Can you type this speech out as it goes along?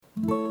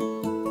Here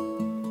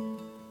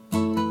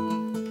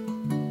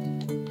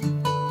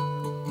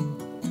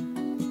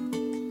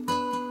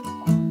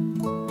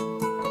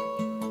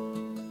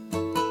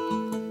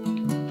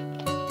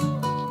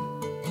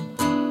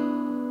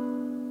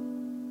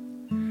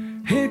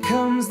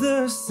comes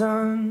the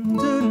sun,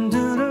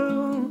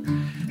 doo-doo-doo-doo.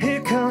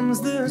 Here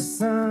comes the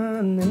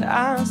sun, and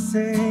I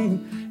say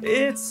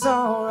it's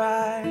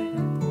alright.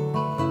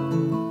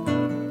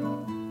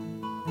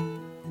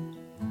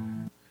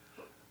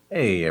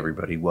 Hey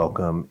everybody,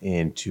 welcome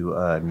into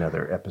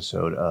another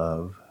episode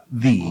of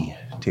the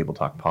Table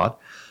Talk Pod.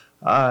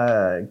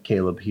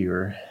 Caleb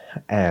here,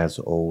 as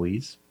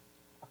always,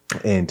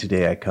 and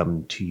today I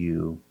come to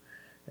you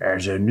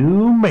as a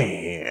new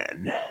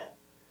man.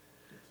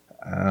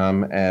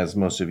 As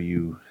most of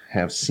you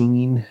have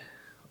seen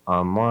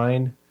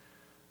online,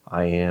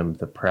 I am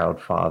the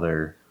proud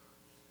father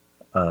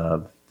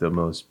of the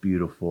most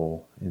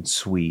beautiful and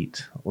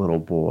sweet little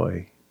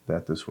boy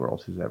that this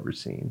world has ever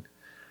seen.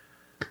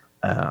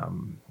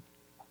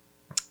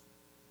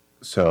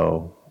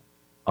 So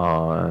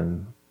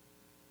on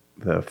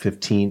the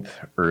 15th,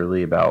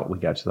 we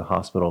got to the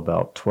hospital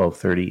about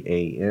 12:30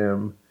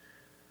 a.m.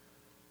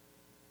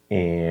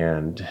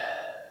 And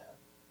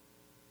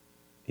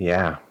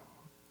yeah,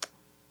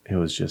 it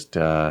was just,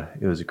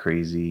 it was a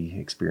crazy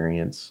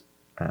experience.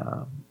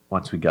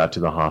 Once we got to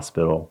the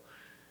hospital,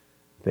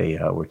 they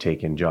were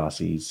taking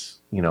Jossie's,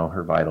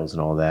 her vitals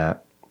and all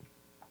that.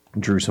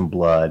 Drew some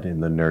blood,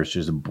 and the nurse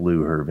just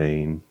blew her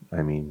vein.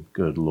 I mean,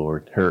 good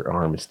Lord. Her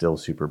arm is still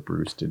super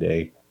bruised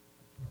today.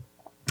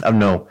 I don't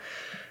know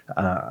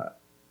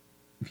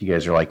if you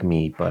guys are like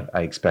me, but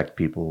I expect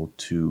people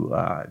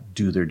to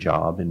do their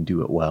job and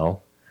do it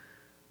well.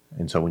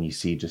 And so when you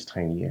see just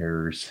tiny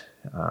errors,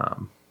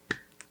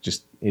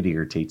 it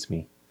irritates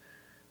me.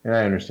 And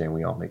I understand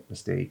we all make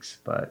mistakes,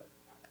 but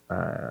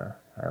I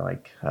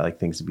like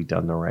things to be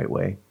done the right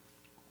way.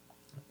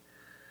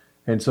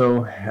 And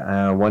so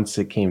once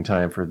it came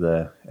time for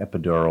the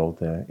epidural,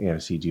 the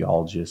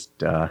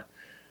anesthesiologist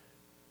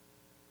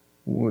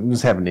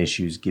was having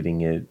issues getting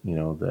it,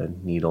 the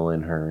needle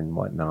in her and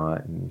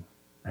whatnot, and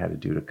I had to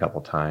do it a couple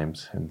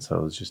times, and so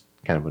it was just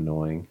kind of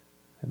annoying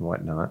and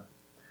whatnot.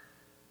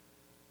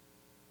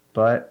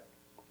 But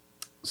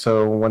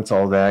so once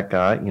all that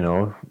got,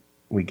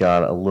 we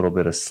got a little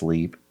bit of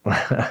sleep.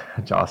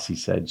 Jossie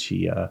said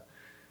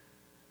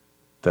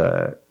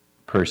the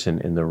person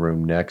in the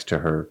room next to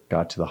her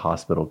got to the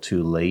hospital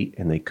too late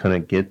and they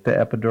couldn't get the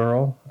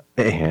epidural.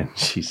 And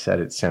she said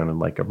it sounded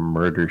like a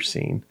murder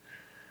scene.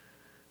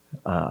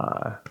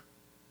 And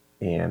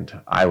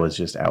I was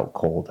just out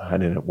cold. I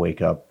didn't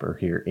wake up or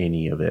hear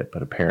any of it,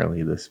 but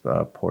apparently this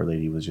poor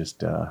lady was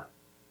just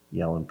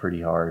yelling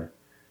pretty hard.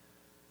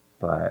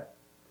 But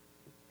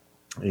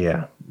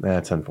yeah,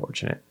 that's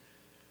unfortunate.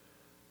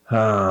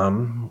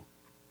 So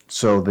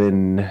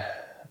then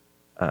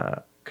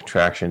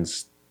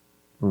contractions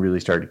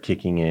really started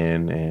kicking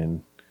in,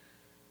 and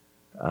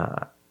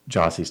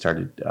Jossie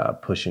started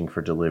pushing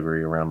for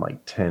delivery around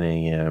like 10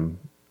 a.m.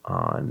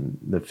 on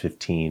the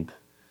 15th.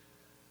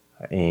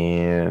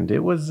 And it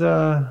was,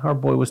 our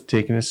boy was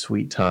taking his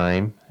sweet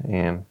time,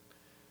 and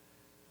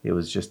it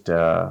was just,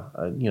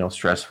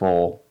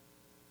 stressful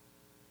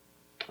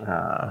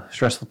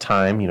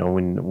time,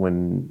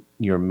 when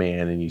you're a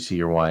man and you see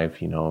your wife,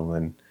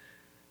 and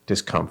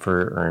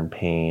discomfort or in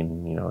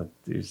pain,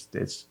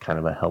 it's kind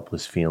of a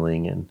helpless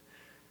feeling, and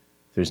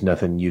there's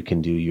nothing you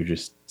can do. You're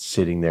just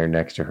sitting there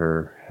next to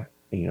her,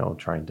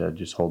 trying to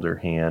just hold her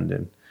hand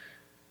and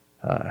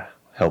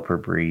help her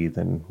breathe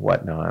and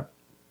whatnot.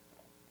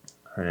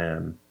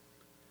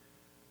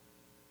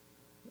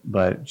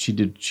 But she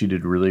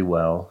did really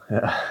well.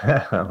 It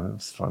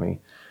was funny.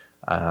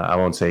 I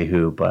won't say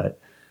who, but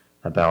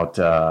about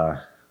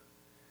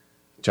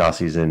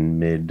Jossie's in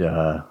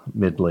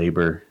mid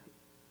labor,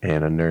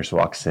 and a nurse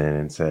walks in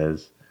and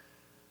says,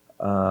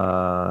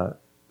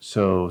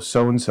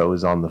 so-and-so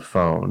is on the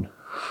phone.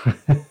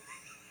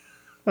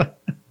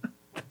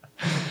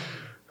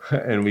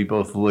 And we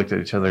both looked at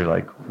each other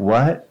like,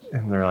 what?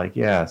 And they're like,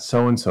 yeah,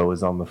 so-and-so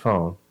is on the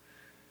phone.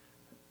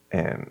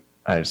 And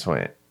I just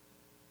went,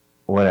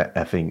 what an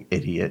effing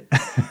idiot.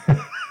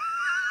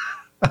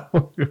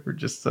 We were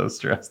just so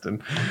stressed.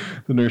 And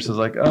the nurse was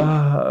like,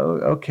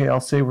 okay, I'll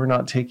say we're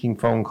not taking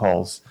phone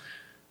calls.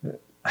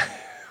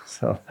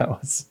 So that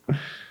was,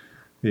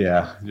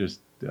 yeah, just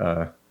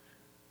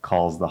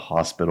calls the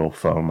hospital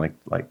phone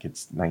like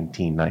it's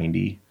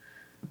 1990.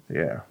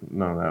 Yeah,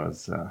 no, that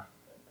was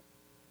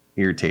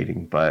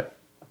irritating, but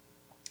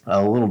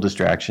a little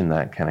distraction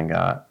that kind of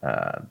got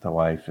the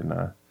wife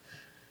and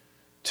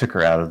took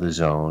her out of the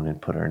zone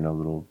and put her in a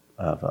little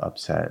of an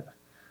upset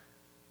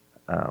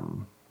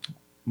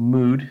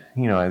mood.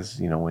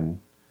 As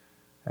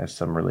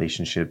some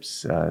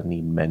relationships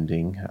need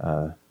mending.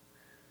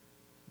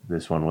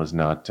 This one was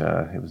not.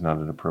 It was not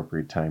an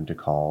appropriate time to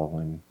call,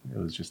 and it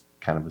was just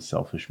kind of a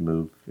selfish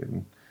move.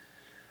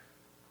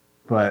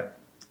 But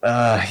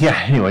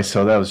anyway,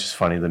 so that was just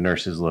funny. The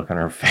nurse's look on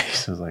her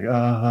face was like,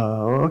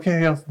 "Oh,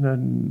 okay,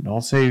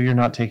 I'll say you're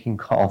not taking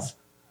calls."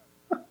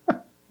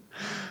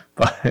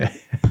 But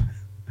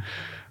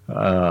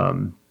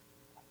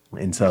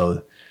and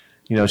so,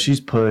 she's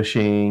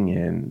pushing,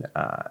 and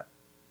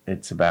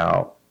it's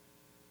about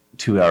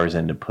 2 hours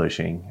into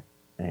pushing,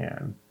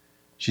 and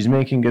she's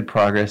making good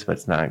progress, but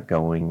it's not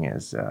going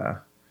as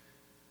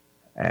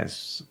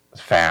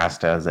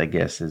fast as, I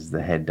guess, as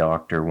the head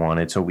doctor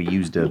wanted. So we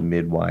used a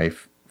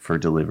midwife for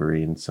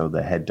delivery, and so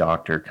the head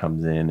doctor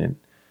comes in, and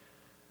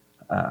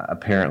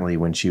apparently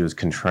when she was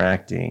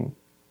contracting,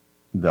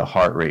 the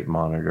heart rate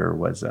monitor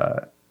was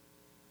they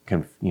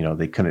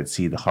couldn't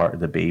see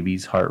the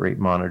baby's heart rate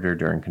monitor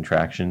during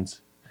contractions,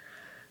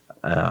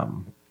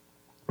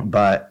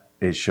 but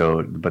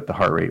the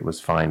heart rate was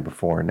fine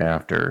before and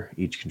after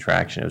each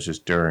contraction. It was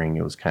just during.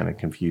 It was kind of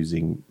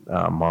confusing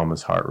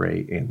mama's heart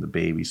rate and the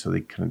baby, so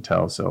they couldn't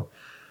tell. So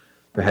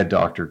the head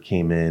doctor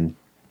came in.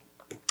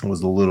 It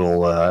was a little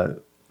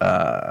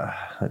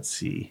let's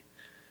see,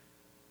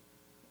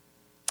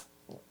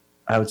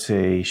 I would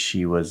say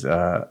she was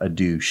a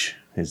douche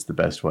is the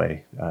best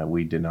way.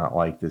 We did not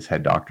like this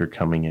head doctor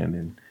coming in,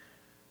 and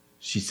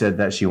she said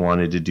that she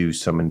wanted to do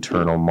some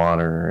internal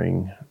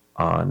monitoring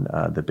on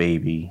the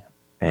baby.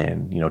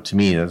 And, to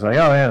me, I was like,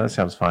 oh, yeah, that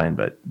sounds fine.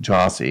 But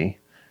Jossie,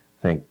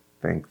 thank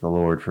the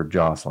Lord for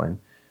Jocelyn,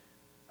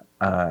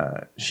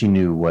 she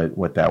knew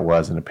what that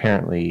was. And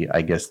apparently,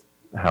 I guess,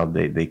 how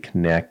they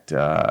connect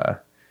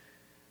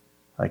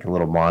like a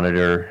little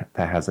monitor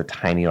that has a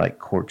tiny, like,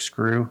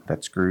 corkscrew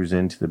that screws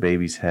into the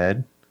baby's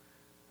head.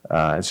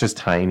 It's just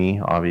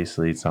tiny.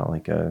 Obviously, it's not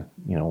like a,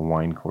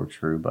 wine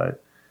corkscrew,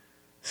 but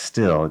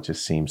still, it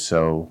just seems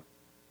so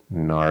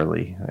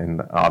gnarly.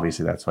 And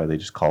obviously, that's why they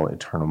just call it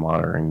internal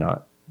monitoring,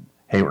 not,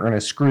 hey, we're going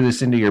to screw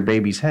this into your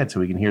baby's head so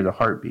we can hear the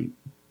heartbeat.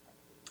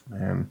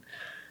 And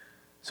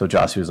so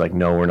Jossie was like,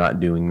 no, we're not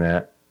doing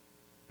that.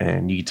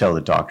 And you could tell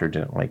the doctor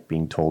didn't like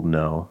being told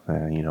no.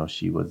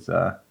 She was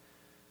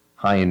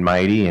high and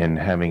mighty, and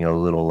having a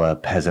little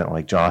peasant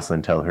like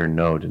Jocelyn tell her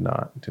no did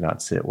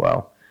not sit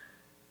well.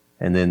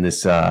 And then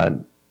this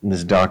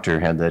doctor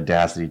had the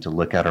audacity to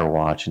look at her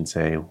watch and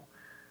say,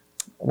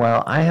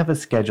 well, I have a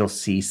scheduled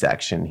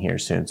C-section here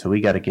soon, so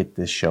we got to get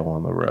this show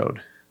on the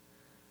road.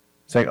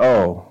 It's like,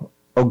 oh,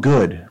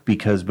 good,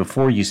 because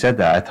before you said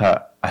that,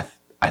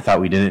 I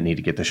thought we didn't need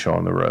to get the show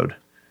on the road,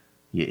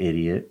 you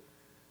idiot.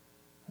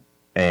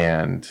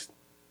 And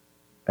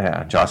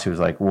yeah, Jossie was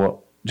like,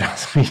 well,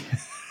 Jossie,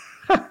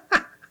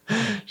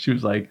 she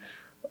was like,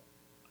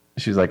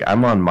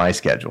 I'm on my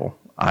schedule.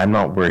 I'm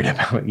not worried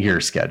about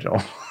your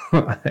schedule.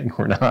 I think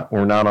we're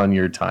not on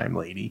your time,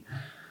 lady.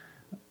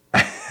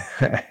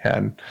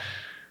 And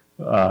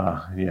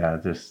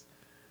just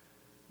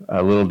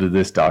little did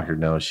this doctor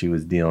know she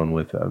was dealing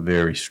with a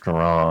very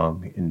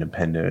strong,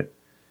 independent,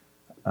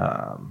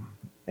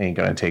 ain't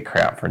gonna take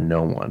crap for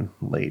no one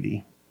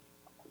lady.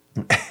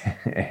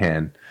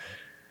 And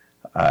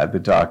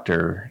the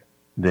doctor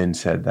then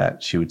said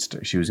that she was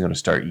going to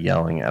start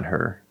yelling at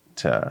her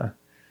to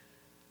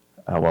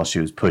while she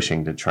was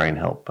pushing to try and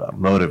help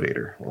motivate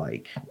her,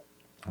 like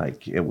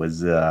it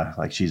was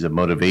like she's a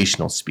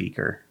motivational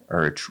speaker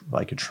or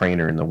like a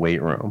trainer in the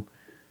weight room.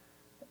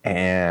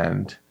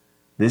 And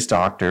this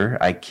doctor,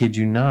 I kid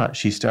you not,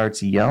 she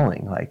starts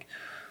yelling like,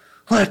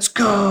 let's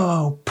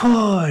go,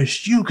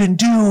 push, you can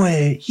do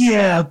it,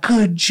 yeah,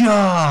 good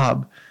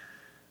job.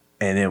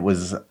 And it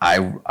was,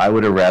 I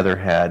would have rather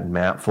had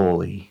Matt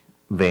Foley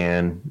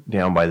van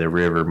down by the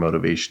river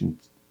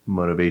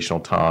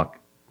motivational talk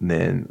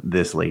than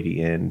this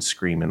lady in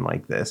screaming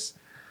like this.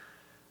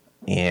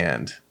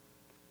 And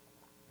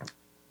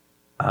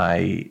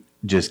I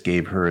just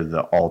gave her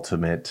the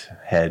ultimate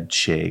head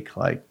shake,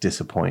 like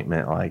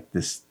disappointment, like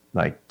this,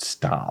 like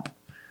stop.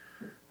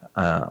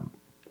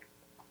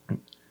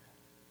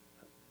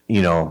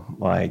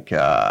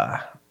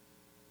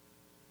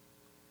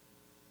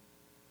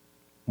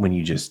 When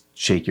you just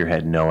shake your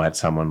head no at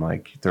someone,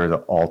 like they're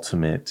the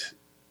ultimate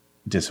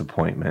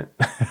disappointment.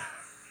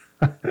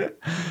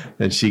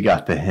 And she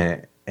got the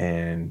hint,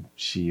 and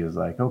she was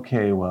like,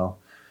 okay, well,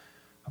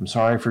 I'm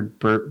sorry for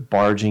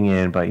barging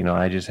in, but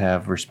I just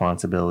have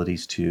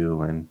responsibilities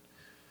too.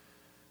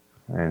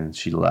 And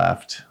she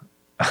left.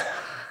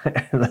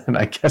 And then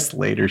I guess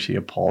later she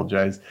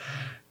apologized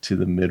to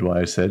the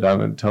midwife, said, I'm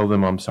going to tell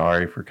them I'm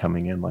sorry for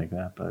coming in like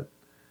that. But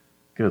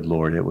good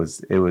Lord, it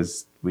was,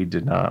 we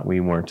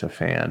weren't a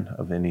fan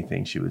of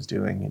anything she was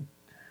doing.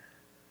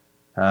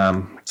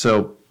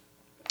 So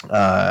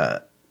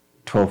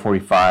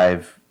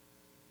 12:45,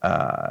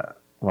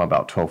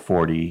 about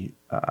 12:40,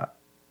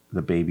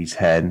 the baby's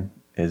head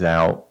is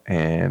out,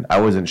 and I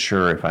wasn't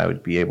sure if I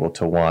would be able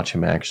to watch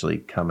him actually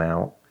come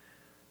out,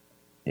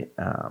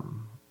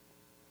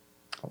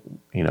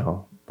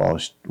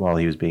 while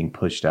he was being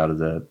pushed out of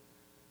the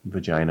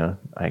vagina.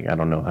 I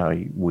don't know how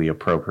we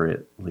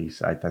appropriately,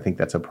 I think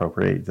that's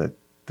appropriate, that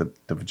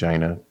the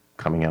vagina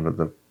coming out of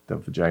the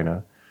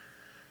vagina,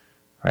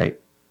 right?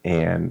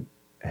 And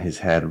his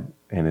head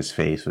and his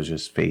face was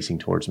just facing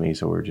towards me,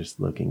 so we're just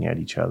looking at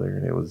each other,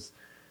 and it was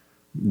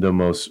the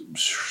most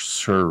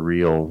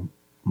surreal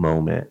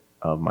moment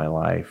of my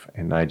life.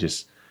 And I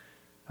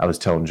was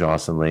telling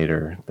Jocelyn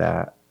later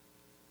that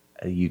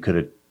you could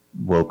have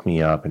woke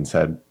me up and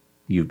said,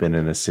 you've been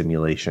in a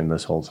simulation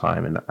this whole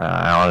time. And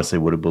I honestly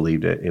would have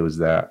believed it. It was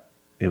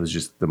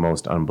just the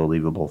most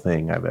unbelievable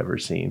thing I've ever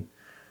seen.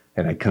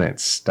 And I couldn't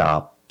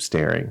stop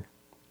staring.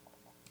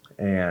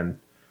 And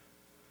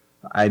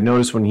I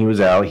noticed when he was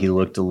out, he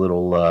looked a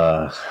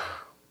little,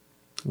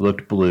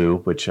 looked blue,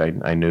 which I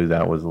knew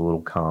that was a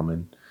little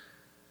common.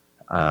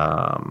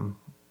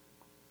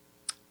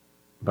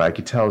 But I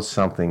could tell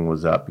something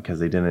was up because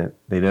they didn't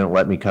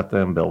let me cut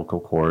the umbilical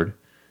cord.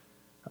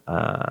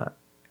 And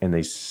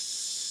they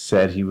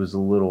said he was a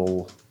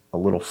little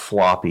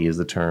floppy is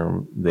the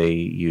term they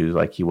use,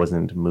 like he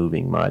wasn't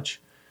moving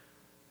much.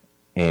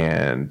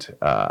 And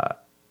I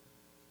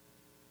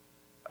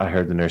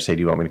heard the nurse say,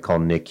 do you want me to call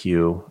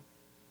NICU?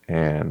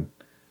 And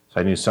so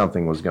I knew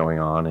something was going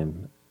on.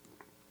 And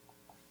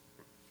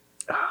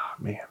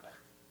man.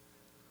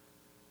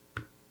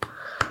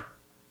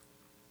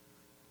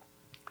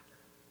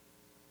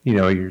 You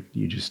know,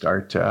 you just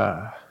start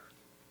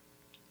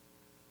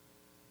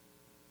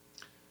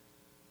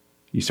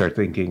you start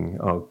thinking,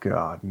 oh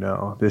God,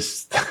 no,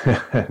 this.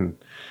 And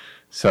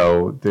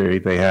so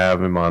they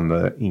have him on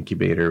the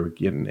incubator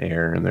getting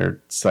air, and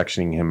they're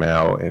suctioning him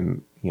out.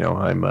 And you know,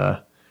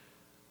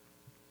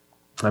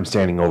 I'm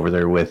standing over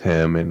there with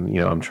him, and you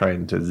know, I'm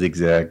trying to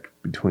zigzag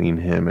between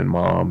him and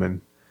mom,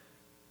 and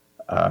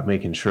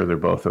making sure they're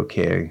both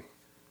okay.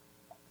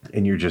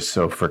 And you're just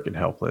so freaking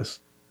helpless.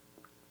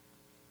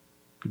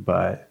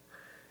 But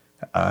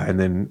and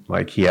then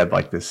like he had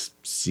like this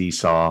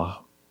seesaw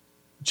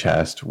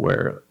chest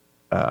where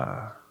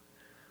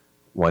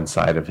one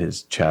side of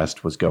his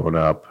chest was going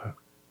up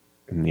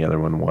and the other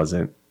one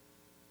wasn't.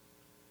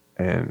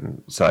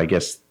 And so I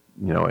guess,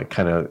 you know, it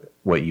kind of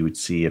what you would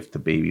see if the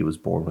baby was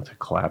born with a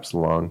collapsed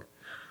lung.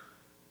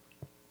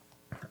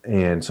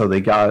 And so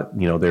they got,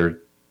 you know, they're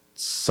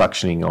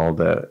suctioning all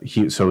the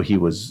he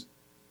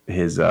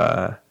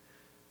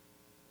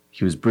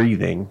was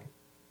breathing,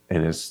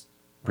 and his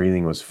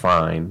breathing was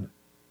fine.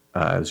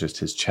 It was just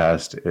his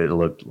chest. It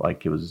looked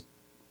like it was,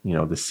 you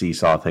know, the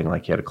seesaw thing,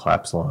 like he had a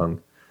collapsed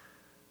lung.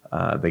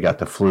 They got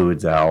the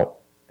fluids out,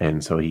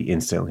 and so he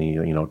instantly,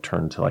 you know,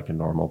 turned to like a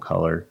normal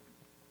color.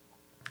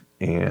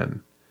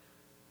 And,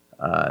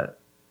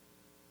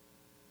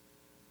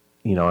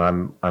 you know,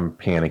 I'm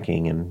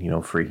panicking and, you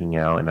know, freaking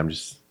out, and I'm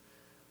just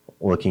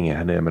looking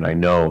at him, and I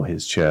know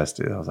his chest.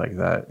 I was like,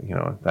 that, you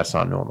know, that's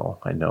not normal.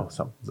 I know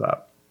something's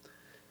up.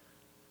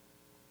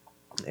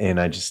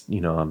 And I just,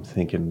 you know, I'm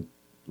thinking,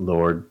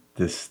 Lord,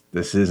 this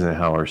isn't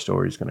how our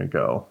story's going to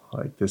go.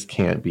 Like, this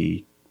can't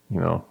be, you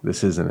know,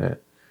 this isn't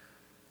it.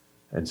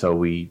 And so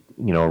we,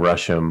 you know,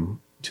 rush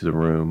him to the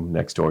room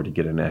next door to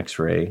get an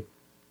x-ray.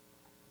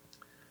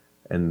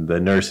 And the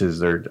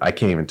nurses I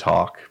can't even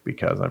talk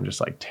because I'm just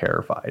like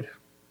terrified.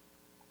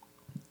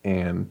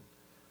 And,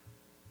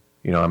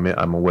 you know,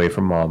 I'm away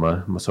from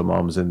mama. So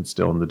mom's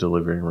still in the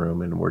delivery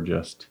room, and we're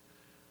just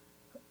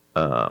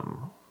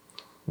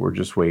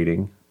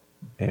waiting.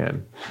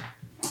 And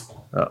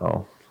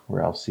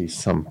Ralph sees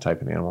some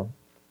type of animal,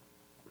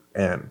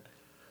 and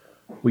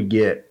we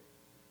get,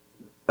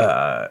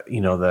 you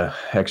know, the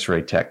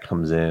x-ray tech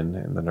comes in,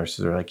 and the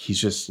nurses are like,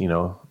 he's just, you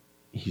know,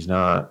 he's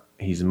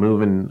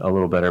moving a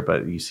little better,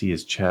 but you see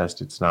his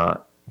chest, it's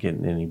not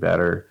getting any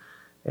better.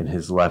 And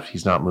he's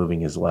not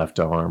moving his left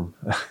arm.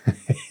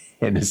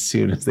 And as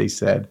soon as they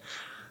said,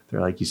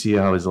 they're like, you see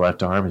how his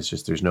left arm is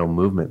just, there's no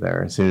movement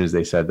there. As soon as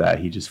they said that,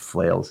 he just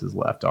flails his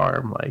left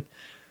arm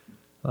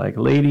like,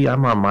 lady,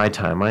 I'm on my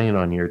time. I ain't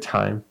on your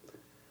time.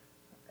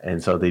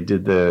 And so they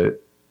did the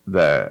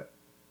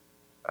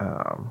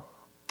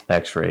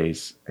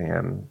x-rays,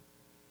 and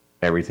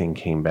everything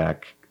came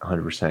back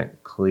 100%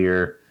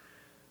 clear.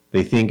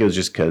 They think it was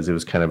just because it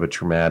was kind of a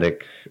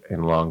traumatic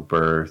and long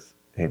birth,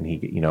 and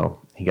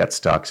he got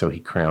stuck, so he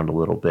crowned a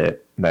little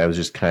bit. And that was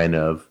just kind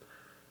of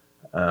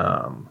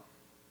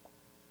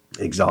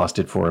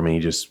exhausted for him.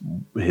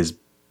 His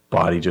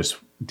body just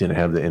didn't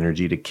have the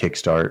energy to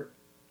kickstart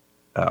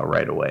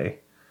right away.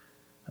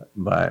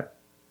 But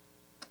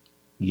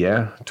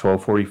yeah,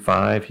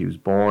 12:45, he was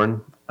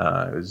born.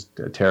 It was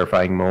a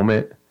terrifying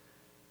moment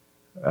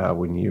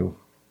when you,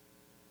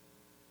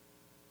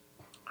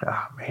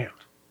 man.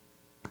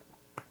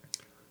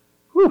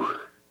 Whew.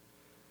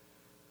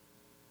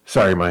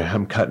 Sorry,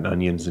 I'm cutting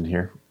onions in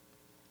here.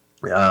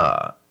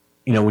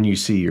 You know, when you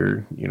see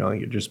your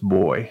just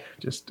boy,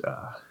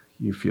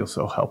 you feel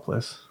so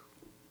helpless.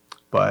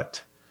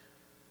 But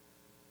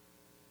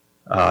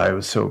it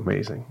was so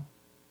amazing.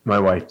 My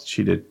wife,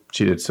 she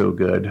did so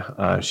good.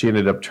 She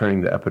ended up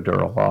turning the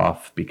epidural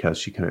off because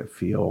she couldn't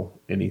feel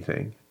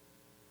anything.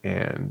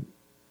 And,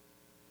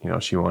 you know,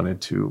 she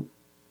wanted to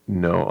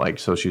know, like,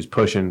 so she was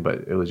pushing, but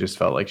it just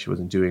felt like she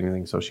wasn't doing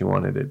anything. So she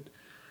wanted it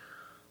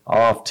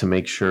off to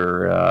make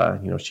sure,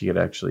 you know, she could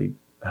actually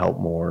help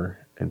more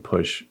and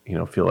push, you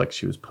know, feel like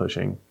she was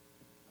pushing.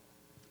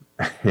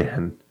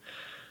 And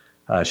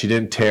she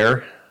didn't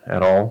tear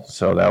at all,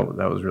 so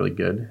that was really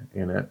good.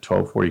 And at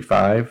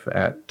 12:45,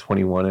 at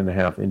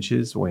 21.5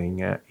 inches,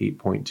 weighing at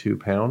 8.2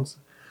 pounds,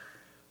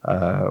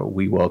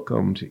 we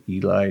welcomed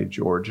Eli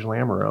George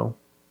Lamoureux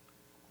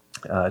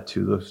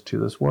to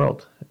this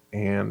world.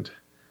 And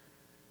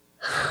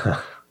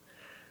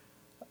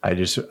I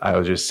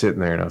was just sitting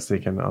there and I was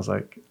thinking, I was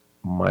like,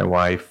 my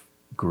wife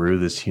grew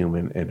this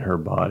human in her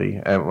body.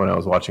 And when I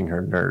was watching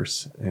her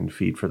nurse and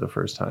feed for the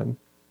first time,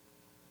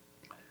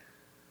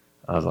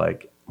 I was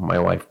like, my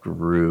wife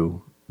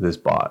grew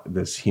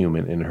this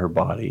human in her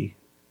body,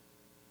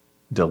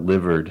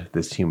 delivered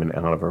this human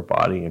out of her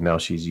body, and now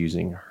she's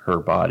using her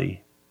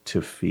body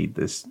to feed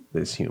this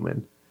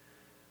human.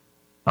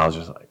 I was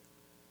just like,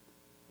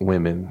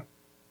 women,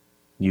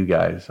 you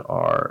guys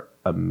are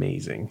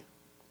amazing.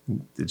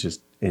 It's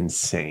just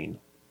insane.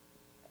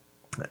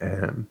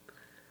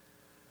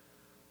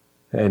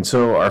 And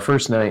so our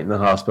first night in the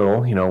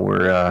hospital,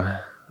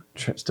 we're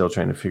still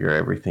trying to figure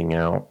everything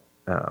out.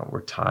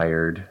 We're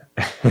tired.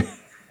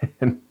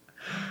 And,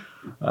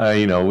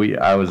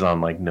 I was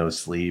on like no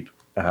sleep.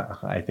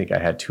 I think I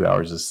had 2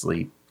 hours of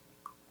sleep.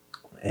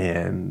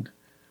 And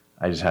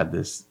I just had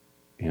this,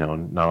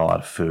 not a lot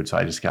of food. So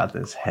I just got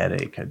this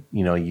headache.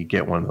 You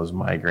get one of those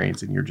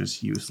migraines and you're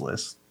just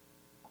useless.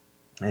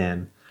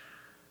 And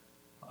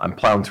I'm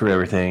plowing through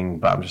everything,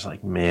 but I'm just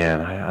like,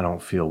 man, I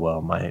don't feel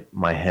well.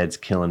 My head's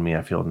killing me.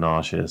 I feel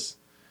nauseous.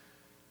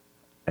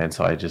 And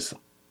so I just,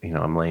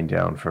 I'm laying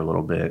down for a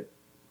little bit.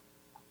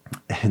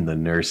 And the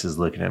nurse is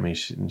looking at me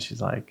and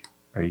she's like,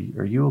 are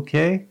you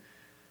okay?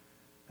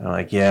 And I'm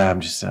like, yeah, I'm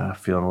just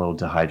feeling a little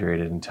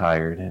dehydrated and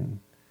tired. And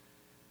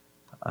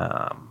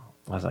I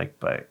was like,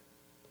 but,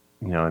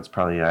 it's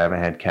probably, I haven't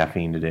had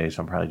caffeine today.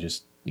 So I'm probably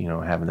just,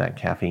 having that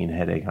caffeine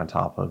headache on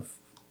top of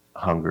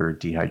hunger,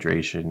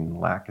 dehydration,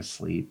 lack of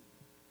sleep.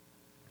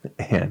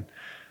 And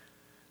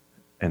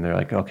they're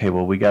like, okay,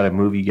 well, we got to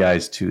move you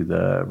guys to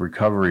the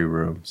recovery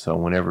room. So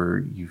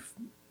whenever you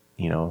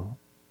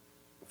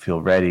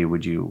feel ready,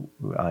 would you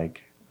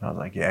like, I was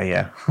like,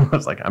 yeah. I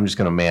was like, I'm just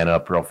going to man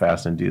up real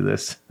fast and do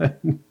this.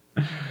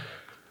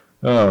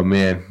 Oh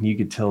man, you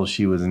could tell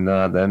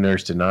that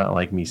nurse did not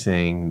like me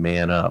saying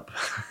man up.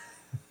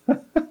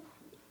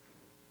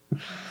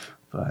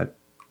 But,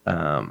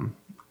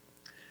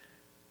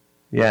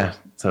 yeah,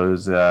 so it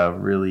was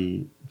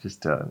really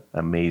just an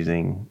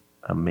amazing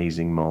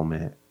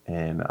moment.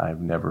 And I've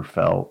never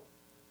felt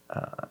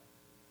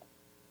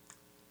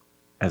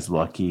as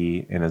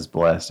lucky and as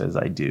blessed as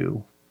I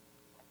do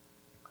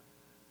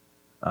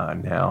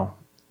now.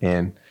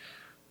 And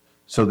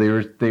so they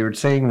were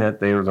saying that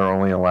they're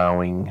only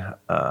allowing, due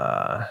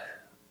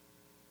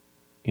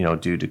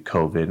to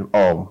COVID.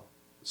 Oh,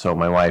 so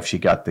my wife, she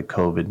got the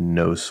COVID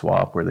nose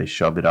swab where they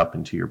shove it up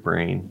into your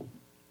brain.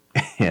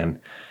 And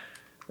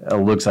it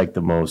looks like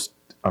the most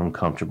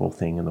uncomfortable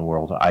thing in the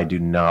world. I do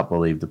not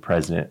believe the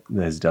president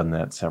has done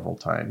that several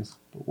times,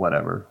 but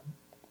whatever.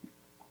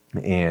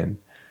 And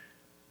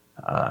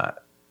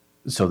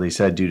so they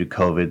said due to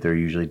COVID, they're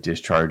usually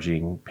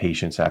discharging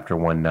patients after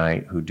one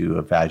night who do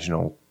a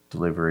vaginal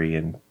delivery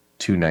and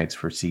 2 nights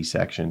for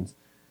C-sections.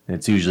 And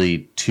it's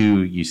usually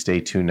you stay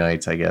 2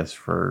 nights, I guess,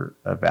 for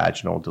a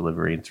vaginal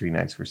delivery and 3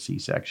 nights for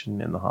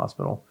C-section in the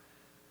hospital.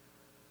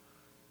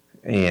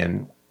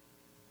 And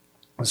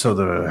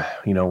so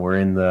we're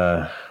in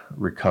the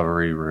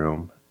recovery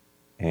room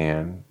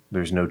and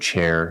there's no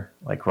chair,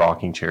 like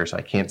rocking chair, so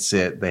I can't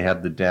sit. They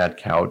have the dad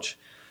couch,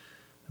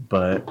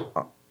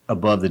 but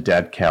above the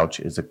dad couch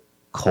is a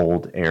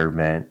cold air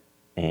vent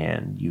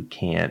and you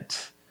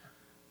can't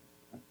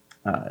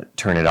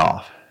turn it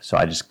off. So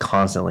I just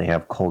constantly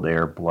have cold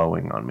air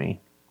blowing on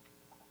me.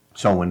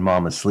 So when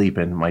mom is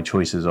sleeping, my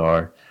choices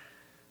are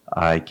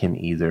I can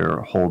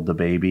either hold the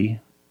baby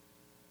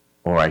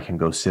or I can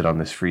go sit on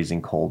this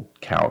freezing cold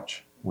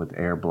couch with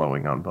air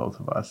blowing on both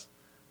of us.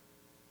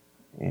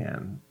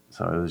 And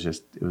so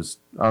it was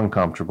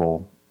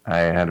uncomfortable. I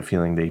had a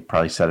feeling they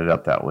probably set it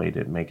up that way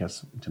to make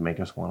us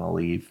want to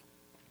leave.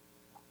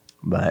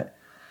 But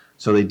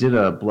so they did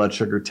a blood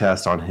sugar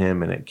test on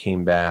him and it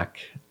came back.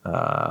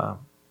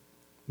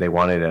 They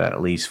wanted it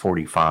at least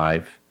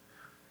 45.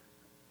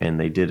 And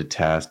they did a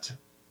test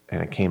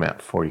and it came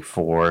at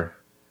 44.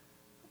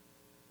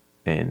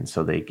 And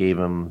so they gave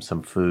him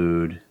some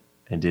food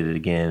and did it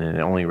again, and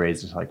it only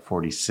raised it to like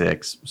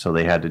 46. So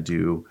they had to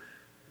do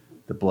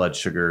the blood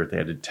sugar. They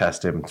had to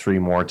test him 3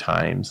 more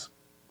times.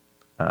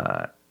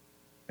 So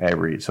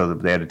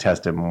they had to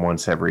test him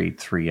once every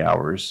 3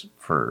 hours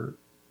for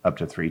up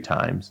to 3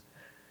 times,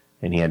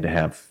 and he had to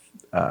have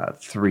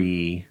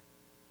 3,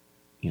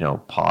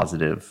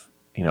 positive,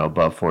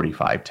 above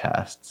 45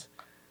 tests.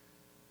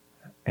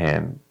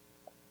 And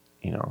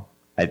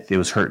it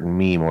was hurting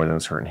me more than it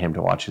was hurting him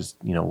to watch his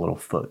little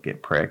foot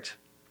get pricked.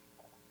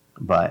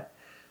 But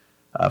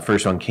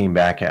first one came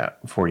back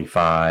at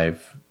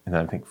 45, and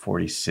then I think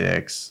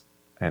 46.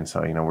 And so,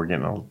 we're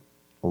getting a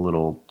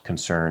little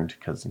concerned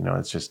because,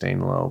 it's just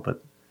staying low.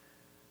 But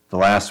the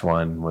last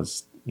one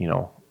was,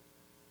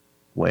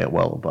 way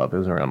well above. It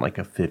was around like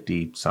a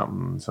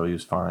 50-something, so he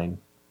was fine.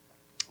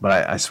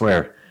 But I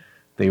swear,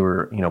 they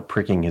were,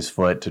 pricking his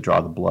foot to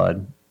draw the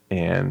blood,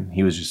 and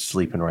he was just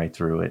sleeping right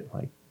through it.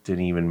 Like,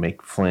 didn't even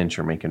flinch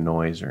or make a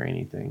noise or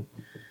anything.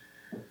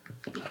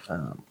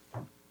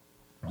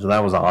 So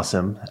that was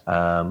awesome.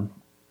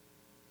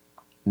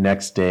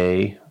 Next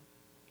day,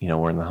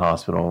 we're in the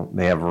hospital.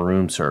 They have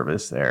room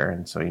service there.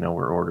 And so,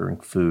 we're ordering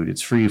food.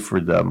 It's free for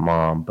the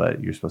mom,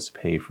 but you're supposed to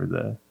pay for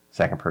the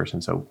second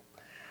person. So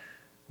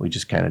we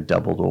just kind of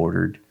doubled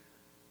ordered.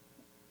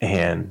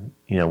 And,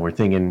 we're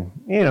thinking,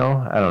 I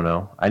don't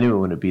know. I knew it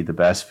wouldn't be the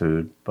best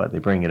food, but they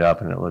bring it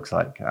up and it looks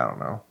like, I don't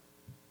know,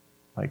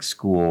 like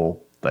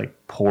school, like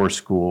poor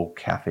school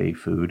cafe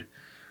food.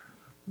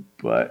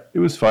 But it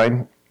was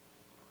fine.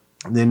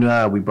 Then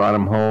we brought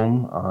him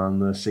home on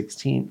the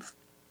 16th.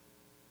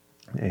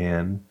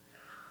 And,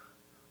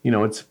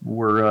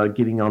 we're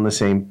getting on the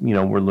same,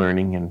 we're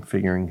learning and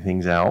figuring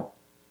things out.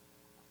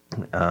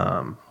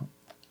 I'm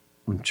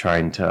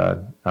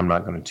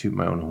not going to toot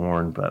my own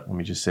horn, but let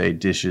me just say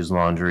dishes,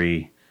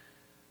 laundry,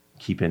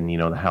 keeping,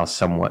 the house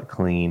somewhat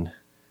clean.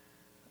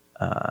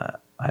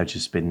 I've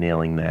just been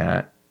nailing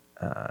that.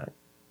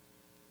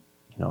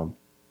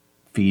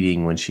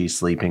 Feeding when she's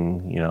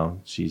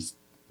sleeping, she's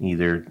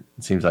either,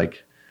 it seems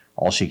like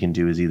all she can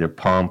do is either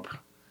pump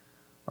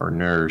or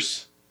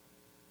nurse,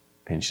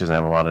 and she doesn't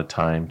have a lot of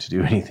time to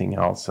do anything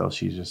else. So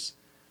she's just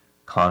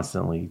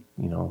constantly,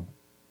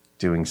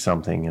 doing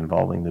something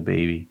involving the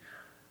baby.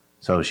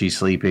 So she's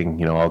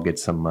sleeping, I'll get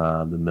some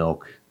the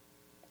milk,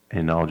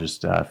 and I'll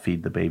just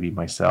feed the baby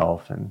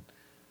myself.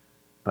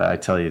 But I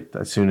tell you,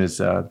 as soon as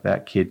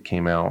that kid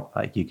came out,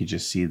 like you could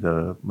just see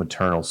the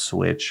maternal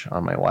switch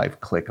on my wife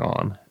click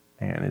on,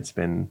 and it's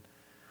been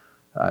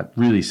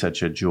really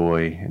such a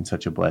joy and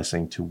such a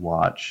blessing to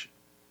watch.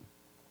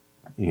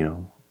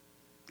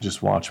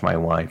 Just watch my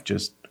wife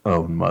just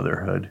own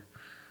motherhood.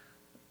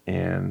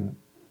 And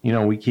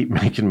we keep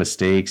making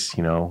mistakes,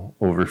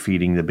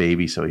 overfeeding the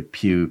baby so he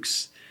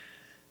pukes.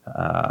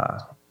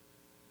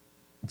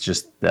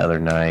 Just the other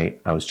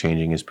night, I was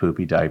changing his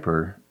poopy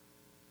diaper,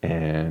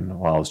 and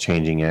while I was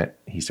changing it,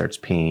 he starts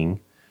peeing.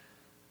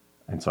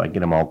 And so I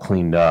get him all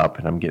cleaned up,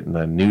 and I'm getting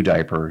the new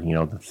diaper,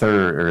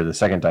 the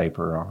second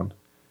diaper on,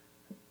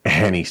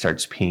 and he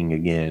starts peeing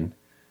again.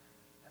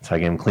 So I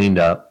get him cleaned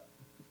up,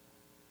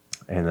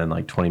 and then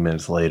like 20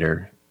 minutes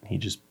later, he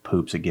just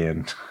poops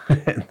again.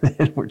 And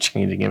then we're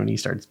changing him, and he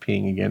starts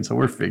peeing again. So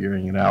we're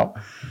figuring it out.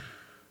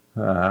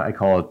 I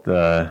call it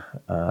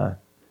the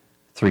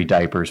 3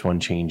 diapers, 1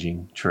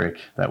 changing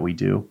trick that we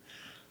do.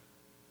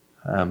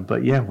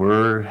 But yeah,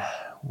 we're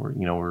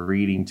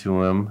reading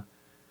to him,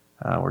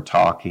 we're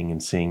talking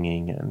and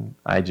singing, and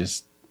I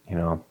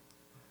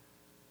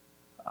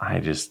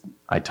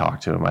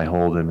talk to him. I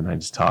hold him and I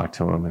just talk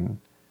to him and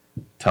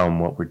tell him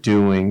what we're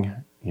doing.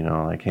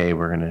 Like, hey,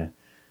 we're gonna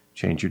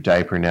change your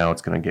diaper now.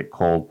 It's gonna get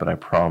cold, but I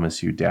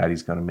promise you,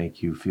 Daddy's gonna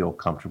make you feel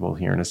comfortable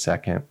here in a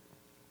second.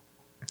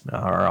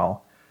 Or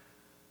I'll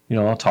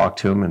talk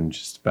to him and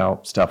just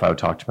about stuff I would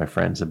talk to my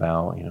friends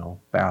about,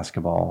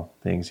 basketball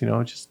things, I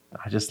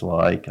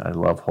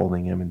love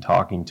holding him and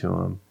talking to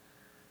him.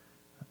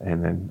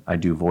 And then I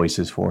do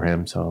voices for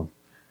him. So,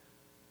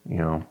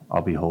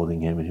 I'll be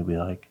holding him and he'll be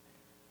like,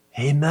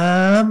 hey,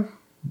 Mom,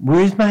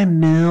 where's my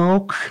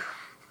milk?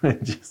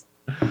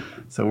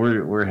 So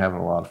we're having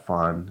a lot of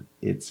fun.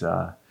 It's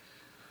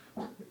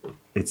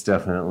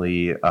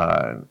definitely,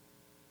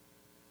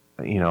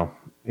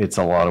 it's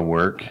a lot of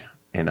work.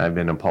 And I've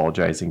been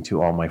apologizing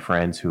to all my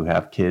friends who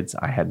have kids.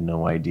 I had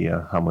no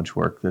idea how much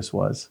work this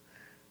was,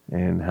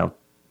 and how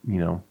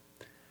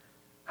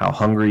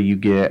hungry you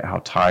get,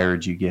 how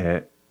tired you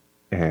get,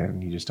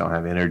 and you just don't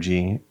have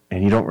energy,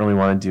 and you don't really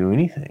want to do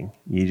anything.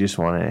 You just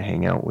want to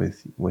hang out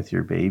with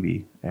your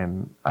baby.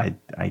 And I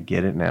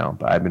get it now,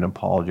 but I've been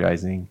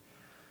apologizing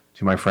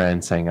to my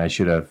friends, saying I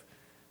should have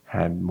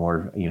had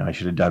more, I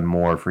should have done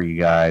more for you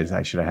guys.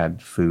 I should have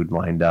had food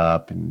lined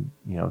up and,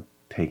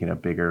 taken a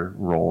bigger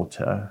role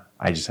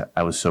I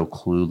was so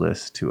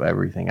clueless to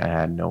everything. I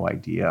had no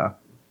idea.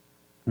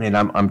 And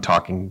I'm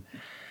talking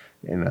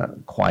in a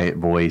quiet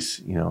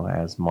voice,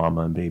 as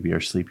mama and baby are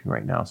sleeping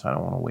right now, so I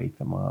don't want to wake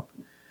them up.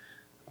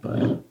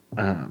 But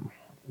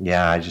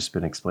I just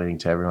been explaining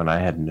to everyone I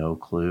had no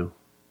clue.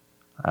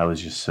 I was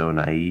just so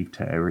naive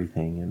to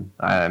everything,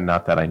 and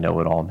not that I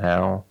know it all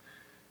now,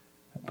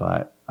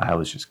 but I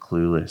was just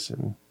clueless.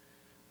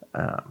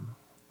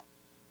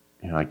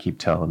 And I keep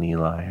telling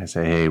Eli, I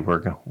say, hey,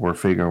 we're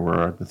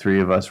figuring, the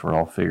 3 of us, we're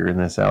all figuring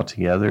this out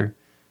together.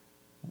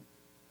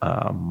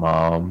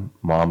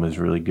 Mom is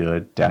really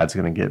good. Dad's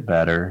going to get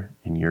better,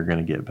 and you're going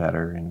to get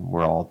better, and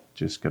we're all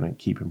just going to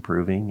keep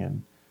improving,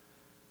 and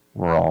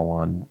we're all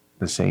on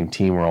the same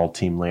team. We're all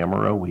Team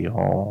Lamoureux. We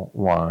all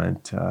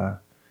want the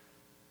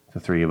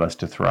 3 of us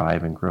to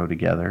thrive and grow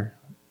together,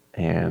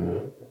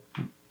 and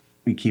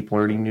we keep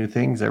learning new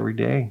things every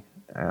day.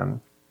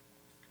 And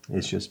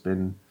it's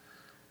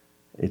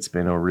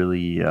been a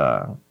really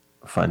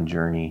fun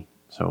journey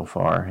so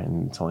far,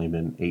 and it's only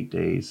been 8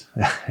 days.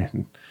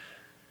 And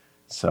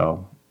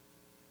so,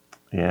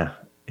 yeah,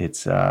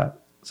 it's so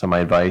my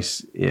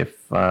advice,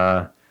 if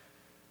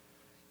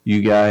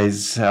you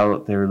guys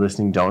out there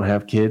listening don't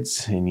have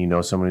kids, and you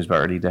know someone who's about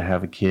ready to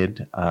have a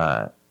kid,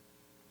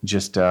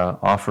 just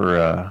offer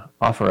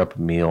up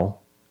a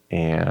meal,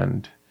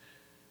 and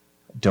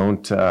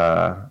don't,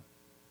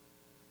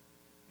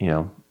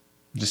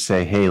 just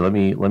say, hey, let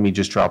me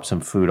just drop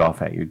some food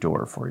off at your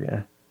door for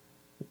you.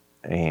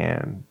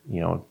 And,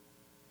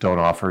 don't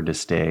offer to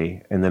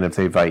stay. And then if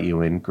they invite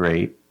you in,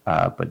 great.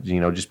 But,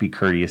 just be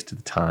courteous to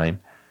the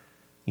time.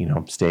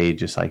 Stay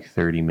just like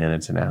 30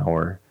 minutes, an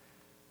hour.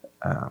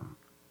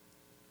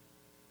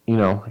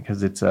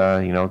 Because it's,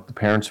 the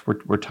parents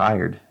were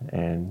tired,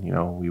 and,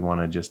 we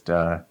want to just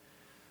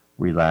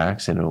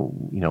relax.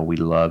 And, we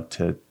love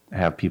to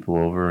have people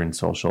over and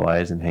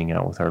socialize and hang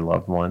out with our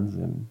loved ones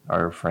and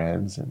our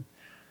friends. And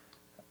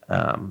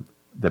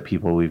the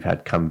people we've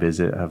had come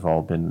visit have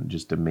all been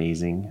just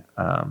amazing.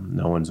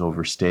 No one's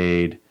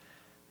overstayed.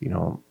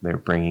 They're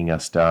bringing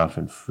us stuff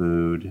and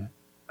food.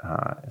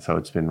 So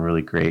it's been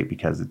really great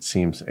because it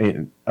seems,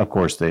 of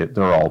course,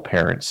 they're all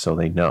parents, so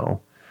they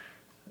know.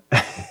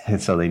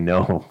 And so they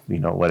know,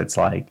 what it's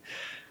like.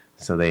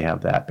 So they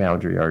have that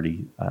boundary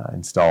already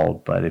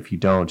installed. But if you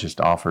don't, just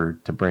offer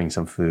to bring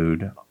some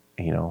food,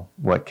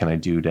 what can I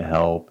do to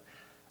help?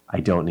 I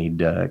don't need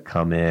to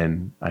come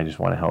in. I just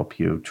want to help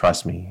you.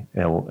 Trust me,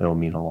 it'll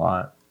mean a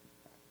lot.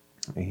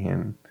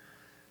 And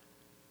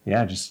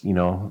yeah, just,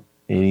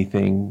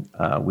 anything.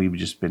 We've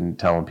just been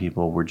telling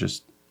people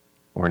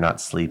we're not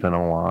sleeping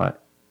a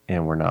lot,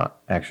 and we're not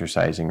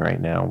exercising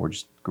right now. We're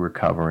just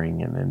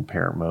recovering and in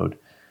parent mode.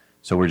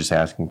 So we're just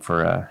asking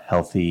for a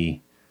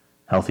healthy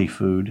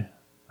food,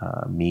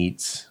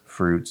 meats,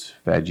 fruits,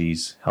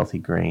 veggies, healthy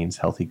grains,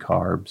 healthy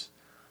carbs,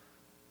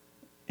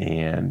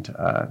 and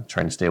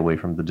trying to stay away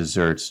from the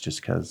desserts,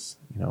 just because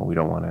we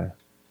don't want to.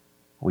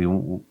 We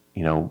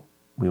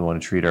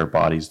want to treat our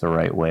bodies the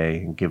right way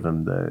and give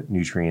them the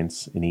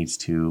nutrients it needs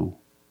to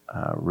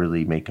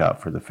really make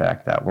up for the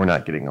fact that we're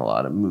not getting a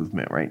lot of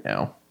movement right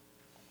now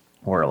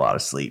or a lot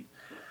of sleep.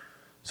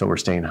 So we're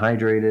staying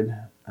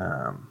hydrated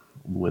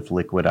with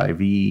liquid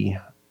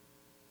IV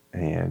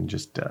and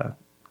just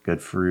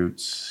good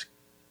fruits,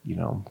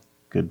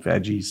 good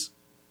veggies,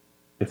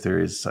 if there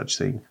is such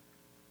thing.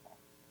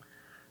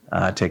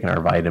 Taking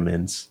our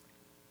vitamins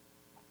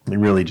and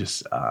really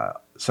just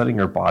setting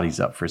our bodies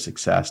up for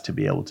success to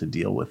be able to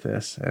deal with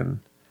this.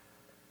 And,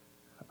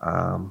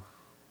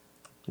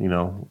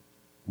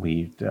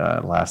 we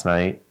last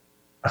night,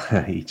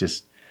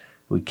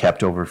 we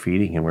kept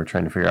overfeeding him. We're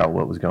trying to figure out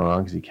what was going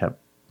on because he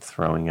kept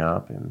throwing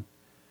up and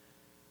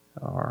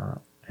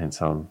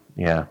so,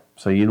 yeah.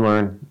 So you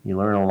learn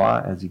a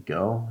lot as you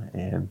go,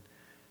 and,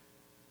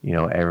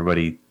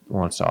 everybody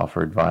wants to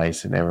offer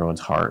advice and everyone's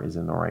heart is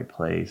in the right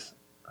place.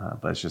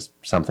 But it's just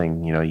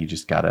something, you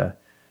just got to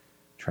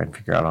try and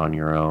figure out on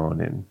your own.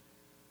 And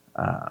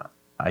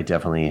I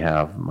definitely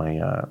have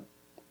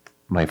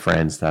my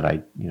friends that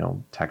I,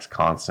 text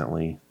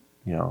constantly,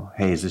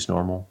 hey, is this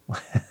normal?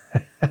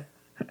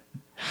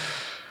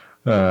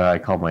 I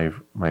called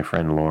my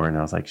friend Lauren.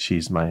 I was like,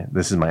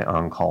 this is my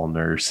on-call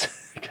nurse,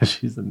 because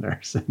she's a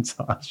nurse. And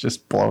so I was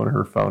just blowing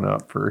her phone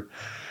up for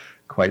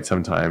quite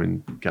some time,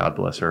 and God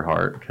bless her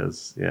heart,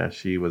 because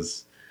she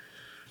was,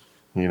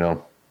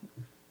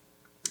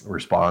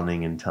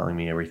 responding and telling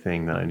me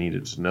everything that I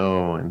needed to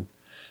know.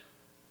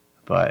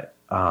 But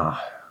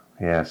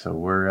so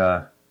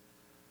we're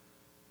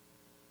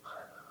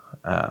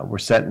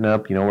setting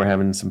up, we're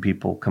having some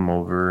people come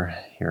over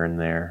here and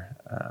there.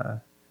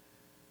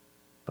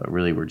 But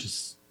really we're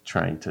just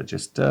trying to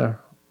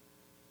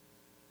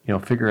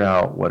figure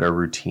out what our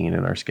routine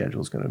and our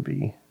schedule is going to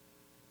be.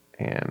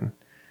 And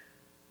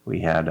we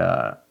had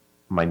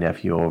my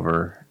nephew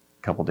over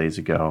a couple days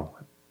ago,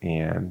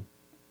 and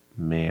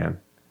man,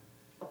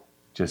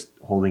 just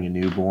holding a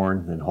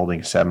newborn, then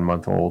holding a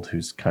 7-month-old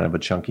who's kind of a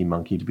chunky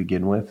monkey to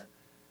begin with.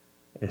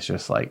 It's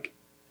just like,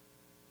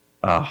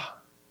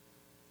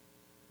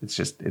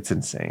 it's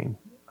insane.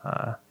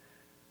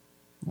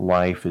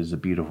 Life is a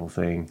beautiful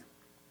thing.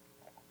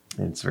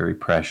 It's very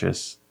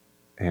precious,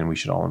 and we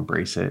should all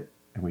embrace it,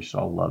 and we should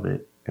all love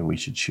it, and we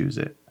should choose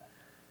it.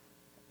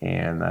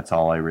 And that's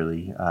all I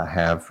really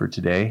have for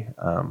today.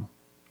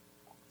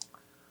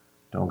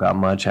 Don't got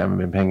much. Haven't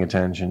been paying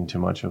attention to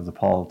much of the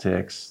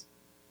politics.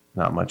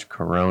 Not much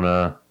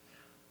Corona.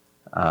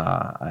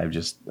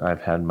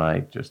 I've had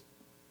my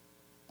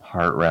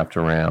heart wrapped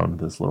around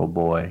this little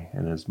boy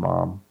and his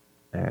mom,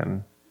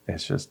 and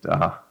it's just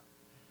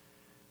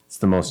it's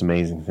the most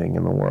amazing thing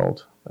in the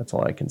world. That's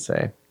all I can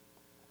say.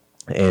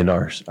 And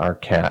our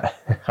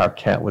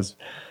cat was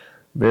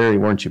very,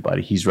 weren't you,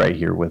 buddy? He's right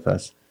here with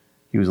us.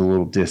 He was a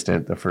little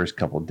distant the first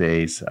couple of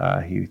days.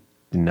 He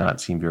did not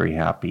seem very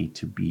happy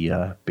to be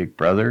a big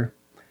brother,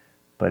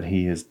 but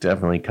he has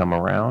definitely come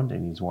around,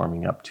 and he's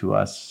warming up to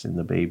us and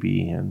the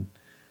baby. And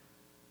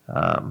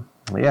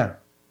yeah.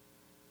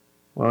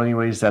 Well,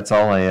 anyways, that's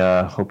all.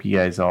 I hope you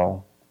guys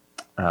all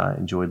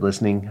enjoyed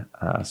listening.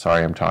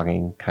 Sorry, I'm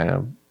talking kind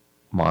of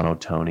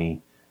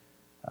monotony.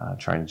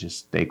 Trying to just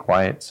stay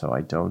quiet so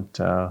I don't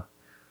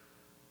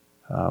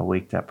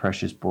wake that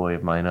precious boy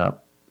of mine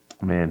up.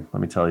 Man,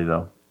 let me tell you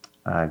though,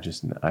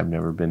 I've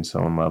never been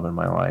so in love in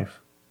my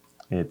life.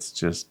 It's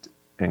just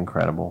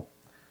incredible.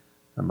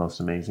 The most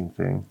amazing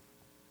thing.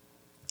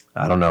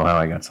 I don't know how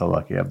I got so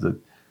lucky. I have the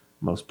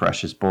most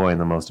precious boy and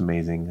the most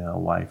amazing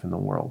wife in the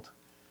world.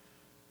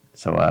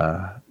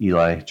 So,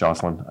 Eli,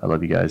 Jocelyn, I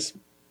love you guys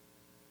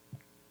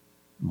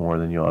more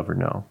than you'll ever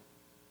know.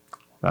 I'm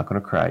not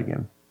going to cry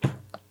again.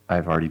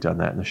 I've already done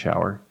that in the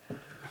shower. All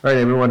right,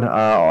 everyone.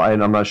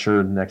 And I'm not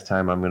sure next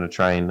time I'm going to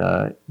try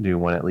and do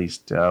one at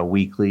least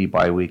weekly,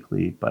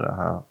 bi-weekly, but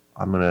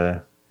I'm going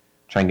to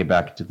try and get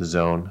back into the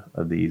zone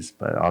of these.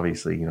 But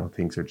obviously,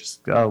 things are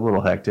just a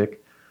little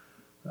hectic.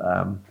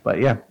 But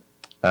yeah,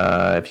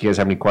 if you guys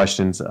have any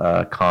questions,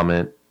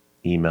 comment,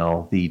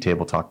 email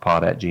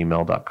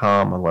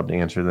thetabletalkpod@gmail.com. I'd love to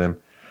answer them.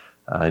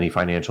 Any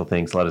financial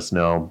things, let us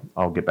know.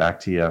 I'll get back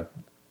to you.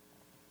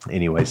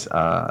 Anyways,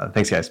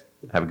 thanks, guys.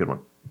 Have a good one.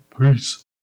 Peace.